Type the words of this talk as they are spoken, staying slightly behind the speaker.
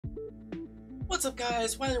What's up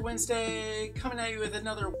guys, Weather Wednesday, coming at you with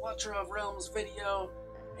another Watcher of Realms video,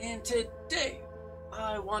 and today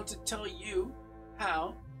I want to tell you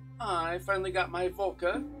how I finally got my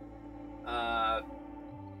Volka. I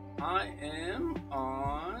am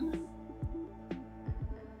on,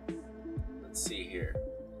 let's see here,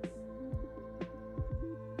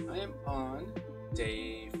 I am on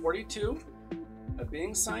day 42 of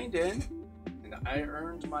being signed in, and I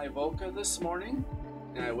earned my Volka this morning.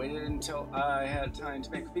 And I waited until I had time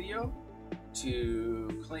to make a video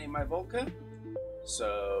to claim my Volka.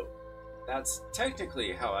 So that's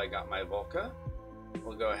technically how I got my Volka.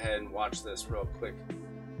 We'll go ahead and watch this real quick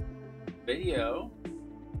video.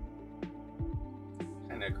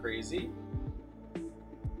 Kind of crazy.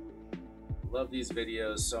 Love these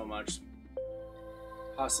videos so much.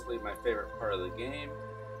 Possibly my favorite part of the game.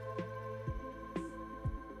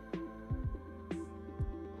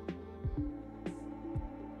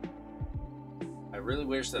 I really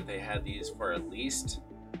wish that they had these for at least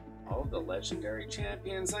all of the legendary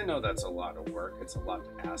champions. I know that's a lot of work, it's a lot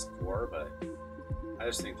to ask for, but I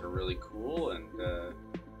just think they're really cool, and the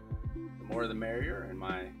more the merrier, in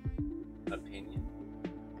my opinion.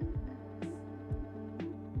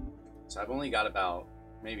 So I've only got about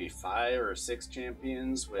maybe 5 or 6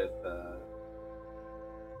 champions with an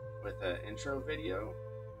intro video.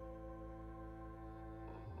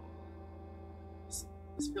 This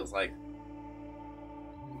feels like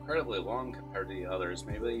incredibly long compared to the others,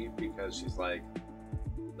 maybe because she's like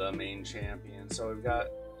the main champion. So we've got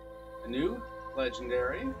a new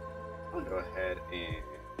legendary. I'll go ahead and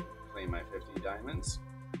claim my 50 diamonds,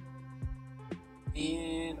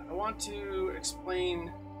 and I want to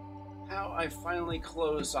explain how I finally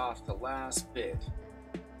closed off the last bit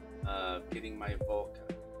of getting my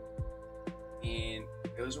Volka. And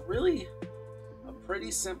it was really a pretty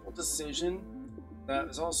simple decision that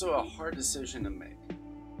was also a hard decision to make.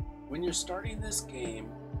 When you're starting this game,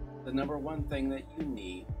 the number one thing that you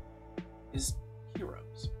need is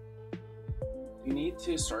heroes. You need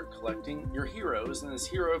to start collecting your heroes in this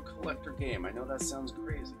hero collector game. I know that sounds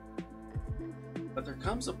crazy, but there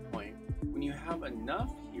comes a point when you have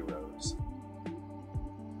enough heroes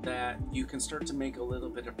that you can start to make a little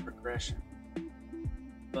bit of progression.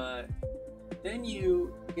 But then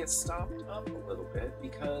you get stopped up a little bit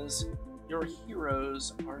because your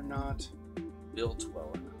heroes are not built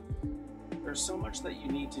well enough. There's so much that you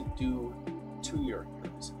need to do to your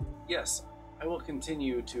heroes. Yes, I will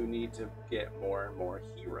continue to need to get more and more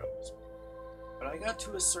heroes, but I got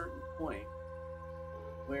to a certain point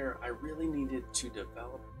where I really needed to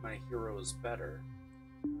develop my heroes better,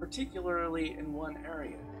 particularly in one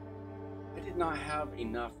area. I did not have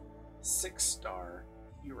enough 6-star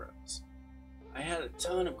heroes. I had a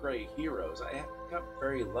ton of great heroes. I got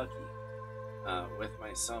very lucky with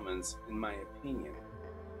my summons, in my opinion.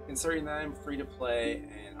 Considering that I'm free to play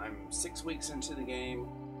and I'm 6 weeks into the game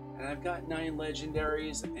and I've got 9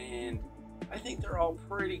 legendaries, and I think they're all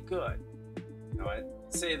pretty good. You know, I'd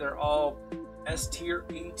say they're all S tier,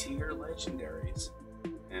 A tier legendaries.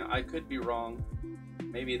 And I could be wrong.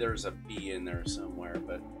 Maybe there's a B in there somewhere,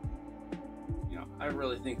 but you know, I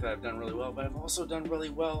really think that I've done really well. But I've also done really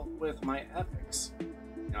well with my epics.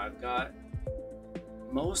 You know, I've got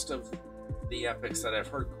most of the epics that I've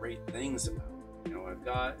heard great things about. You know, I've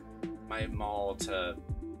got my Maul to,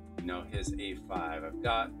 you know, his A5. I've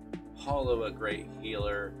got Hollow, a great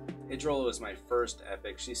healer. Idrola was my first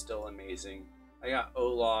epic. She's still amazing. I got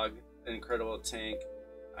Olog, an incredible tank.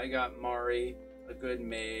 I got Mari, a good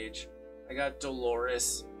mage. I got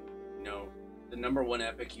Dolores, you know, the number 1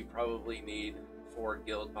 epic you probably need for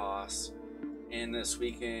Guild Boss. And this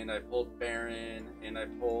weekend I pulled Baron and I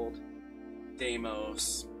pulled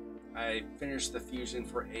Deimos. I finished the fusion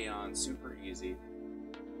for Aeon, super easy.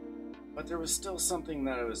 But there was still something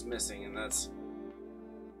that I was missing, and that's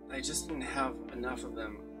I just didn't have enough of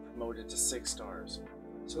them promoted to 6 stars.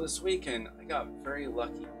 So this weekend I got very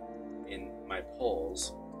lucky in my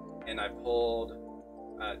pulls, and I pulled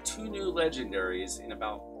 2 new legendaries in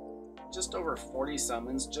about just over 40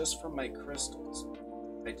 summons just from my crystals.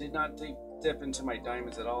 I did not dip into my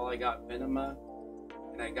diamonds at all. I got Venema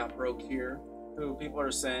and I got Broke here, who people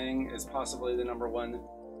are saying is possibly the number 1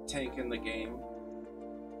 tank in the game.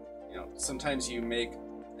 You know, sometimes you make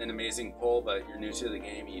an amazing pull, but you're new to the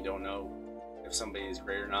game and you don't know if somebody is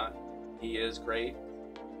great or not. He is great.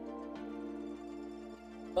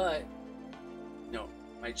 But, you know,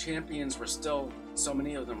 my champions were still, so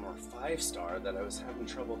many of them were 5-star that I was having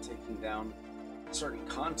trouble taking down certain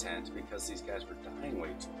content because these guys were dying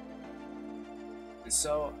way too much. And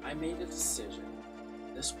so I made a decision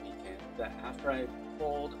this weekend that after I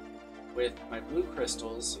pulled with my blue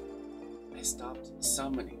crystals I stopped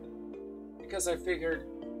summoning because I figured,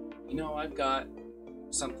 you know, I've got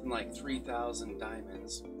something like 3,000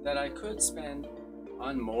 diamonds that I could spend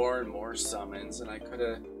on more and more summons, and I could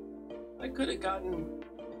have gotten,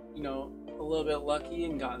 you know, a little bit lucky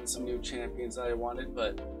and gotten some new champions that I wanted,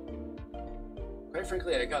 but quite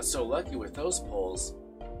frankly, I got so lucky with those pulls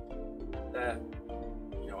that,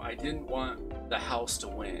 you know, I didn't want the house to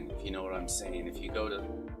win, if you know what I'm saying. If you go to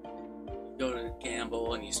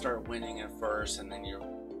gamble and you start winning at first, and then you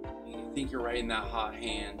think you're right in that hot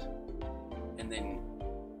hand, and then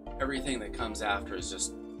everything that comes after is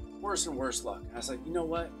just worse and worse luck. And I was like, you know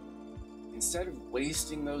what? Instead of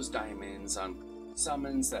wasting those diamonds on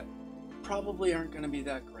summons that probably aren't going to be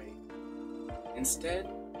that great, instead,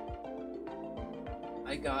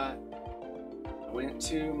 I went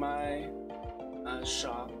to my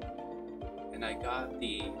shop and I got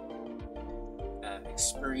the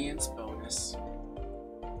experience bonus,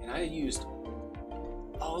 and I used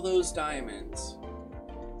all those diamonds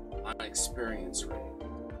on experience rate.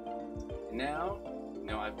 And now, you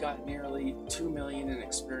know, I've got nearly 2 million in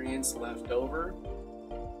experience left over,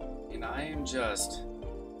 and I am just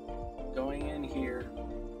going in here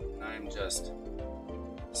and I'm just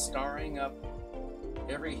starring up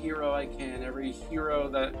every hero I can, every hero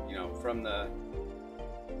that, you know, from the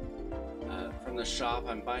shop.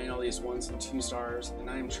 I'm buying all these 1s and 2 stars, and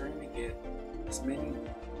I'm trying to get as many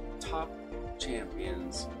top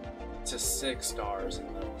champions to 6 stars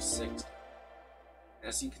in level 60.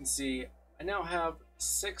 As you can see, I now have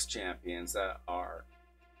 6 champions that are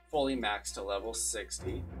fully maxed to level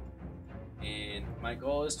 60, and my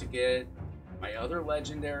goal is to get my other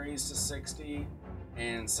legendaries to 60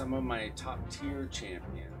 and some of my top tier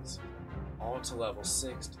champions all to level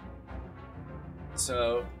 60.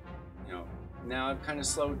 So, you know, now I've kind of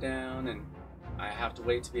slowed down and I have to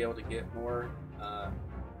wait to be able to get more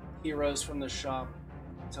heroes from the shop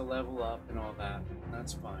to level up and all that, and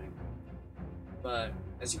that's fine. But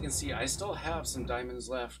as you can see, I still have some diamonds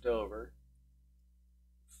left over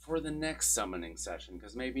for the next summoning session,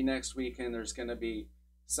 because maybe next weekend there's going to be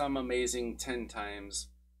some amazing 10 times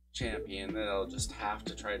champion that I'll just have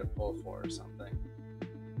to try to pull for or something.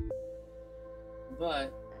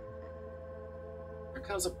 But there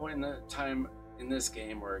comes a point in the time in this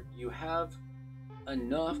game where you have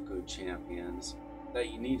enough good champions that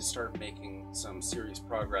you need to start making some serious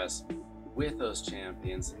progress with those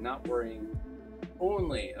champions and not worrying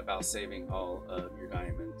only about saving all of your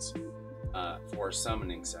diamonds for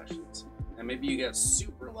summoning sessions. And maybe you get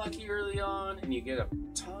super lucky early on and you get a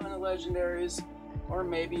ton of legendaries, or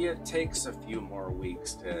maybe it takes a few more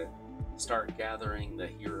weeks to start gathering the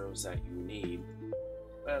heroes that you need.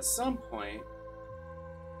 But at some point,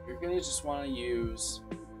 you're going to just want to use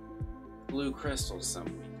blue crystals some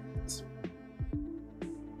weekends.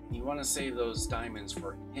 And you want to save those diamonds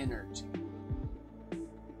for energy.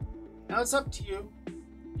 Now it's up to you,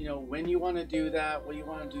 you know, when you want to do that, what you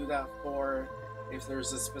want to do that for, if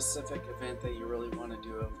there's a specific event that you really want to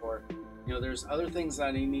do it for. You know, there's other things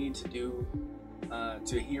that I need to do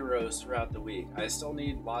to heroes throughout the week. I still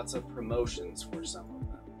need lots of promotions for some of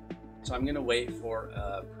them. So I'm going to wait for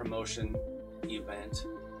a promotion event,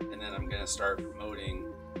 and then I'm going to start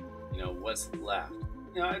promoting, you know, what's left.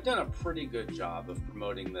 You know, I've done a pretty good job of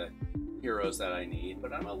promoting the heroes that I need,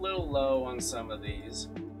 but I'm a little low on some of these.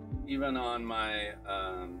 Even on my,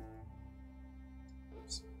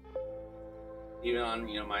 even on,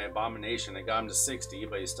 you know, my abomination, I got him to 60,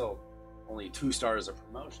 but he's still only 2 stars of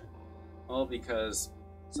promotion. Well, because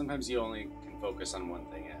sometimes you only can focus on one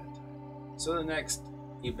thing at a time. So the next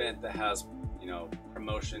event that has, you know,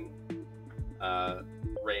 promotion,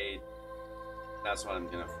 raid, that's what I'm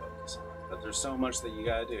gonna focus on. But there's so much that you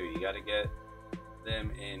gotta do. You gotta get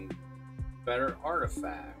them in better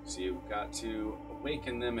artifacts. You've got to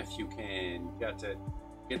awaken them if you can. You've got to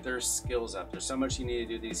get their skills up. There's so much you need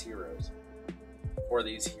to do these heroes for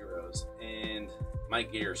these heroes, and my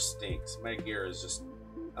gear stinks. My gear is just,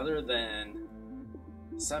 other than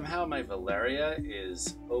somehow my Valeria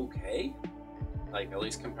is okay, like at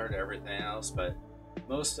least compared to everything else, but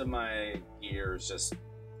most of my gear is just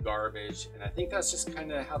garbage. And I think that's just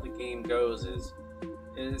kind of how the game goes, is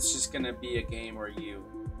it's just going to be a game where you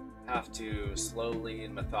have to slowly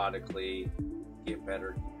and methodically get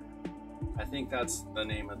better gear. I think that's the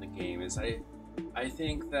name of the game. Is I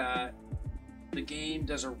think that the game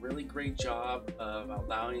does a really great job of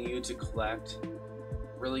allowing you to collect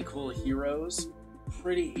really cool heroes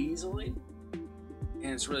pretty easily,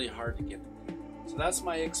 and it's really hard to get them. So that's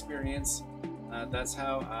my experience. That's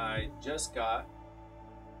how I just got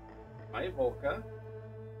my Volka.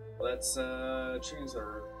 Let's change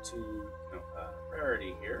the to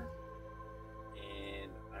rarity here.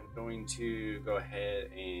 going to go ahead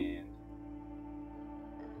and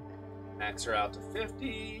max her out to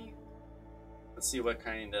 50. Let's see what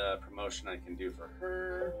kind of promotion I can do for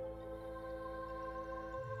her.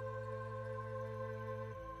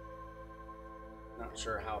 Not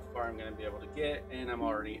sure how far I'm going to be able to get, and I'm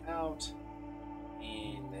already out.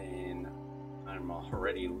 And then I'm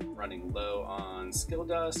already running low on skill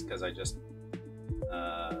dust because I just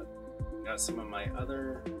got some of my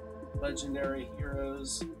other legendary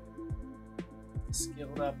heroes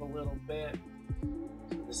skilled up a little bit.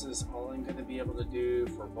 So this is all I'm going to be able to do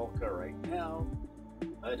for Volka right now.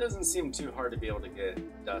 It doesn't seem too hard to be able to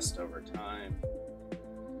get dust over time.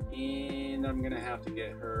 And I'm going to have to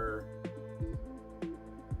get her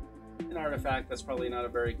an artifact. That's probably not a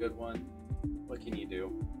very good one. What can you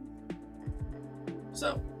do?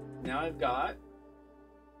 So now I've got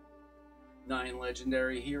 9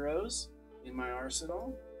 legendary heroes in my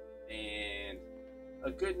arsenal and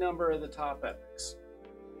a good number of the top epics.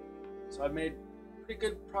 So I've made pretty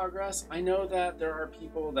good progress. I know that there are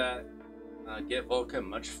people that get Volka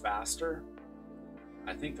much faster.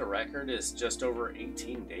 I think the record is just over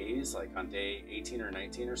 18 days, like on day 18 or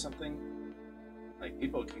 19 or something. Like,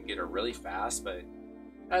 people can get her really fast, but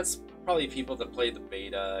that's probably people that played the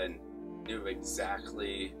beta and knew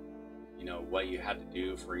exactly, you know, what you had to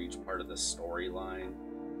do for each part of the storyline.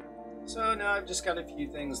 So now I've just got a few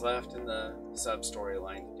things left in the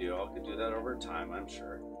sub-storyline to do. I could do that over time, I'm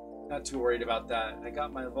sure. Not too worried about that. I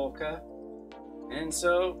got my Volka. And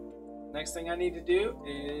so, next thing I need to do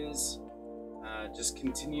is just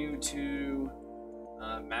continue to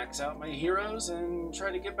max out my heroes and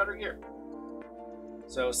try to get better gear.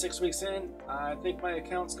 So 6 weeks in, I think my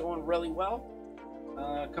account's going really well.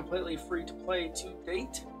 Completely free to play to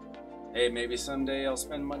date. Hey, maybe someday I'll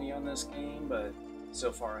spend money on this game, but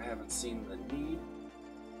so far I haven't seen the need.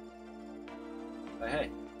 But hey,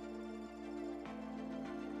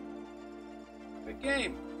 good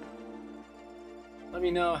game. Let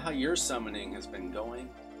me know how your summoning has been going.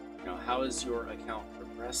 You know, how is your account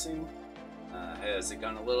progressing? Has it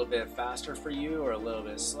gone a little bit faster for you or a little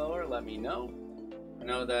bit slower? Let me know. I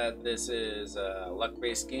know that this is a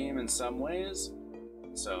luck-based game in some ways,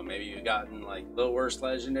 so maybe you've gotten like the worst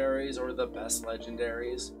legendaries or the best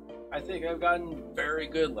legendaries. I think I've gotten very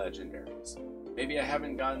good legendaries. Maybe I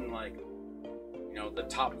haven't gotten like, you know, the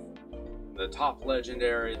top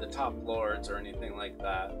legendary, the top lords or anything like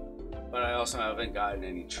that, but I also haven't gotten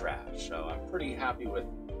any trash, so I'm pretty happy with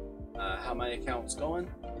how my account's going,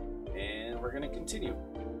 and we're gonna continue.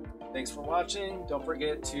 Thanks for watching. Don't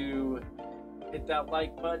forget to hit that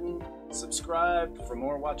like button, subscribe for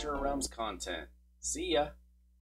more Watcher of Realms content. See ya!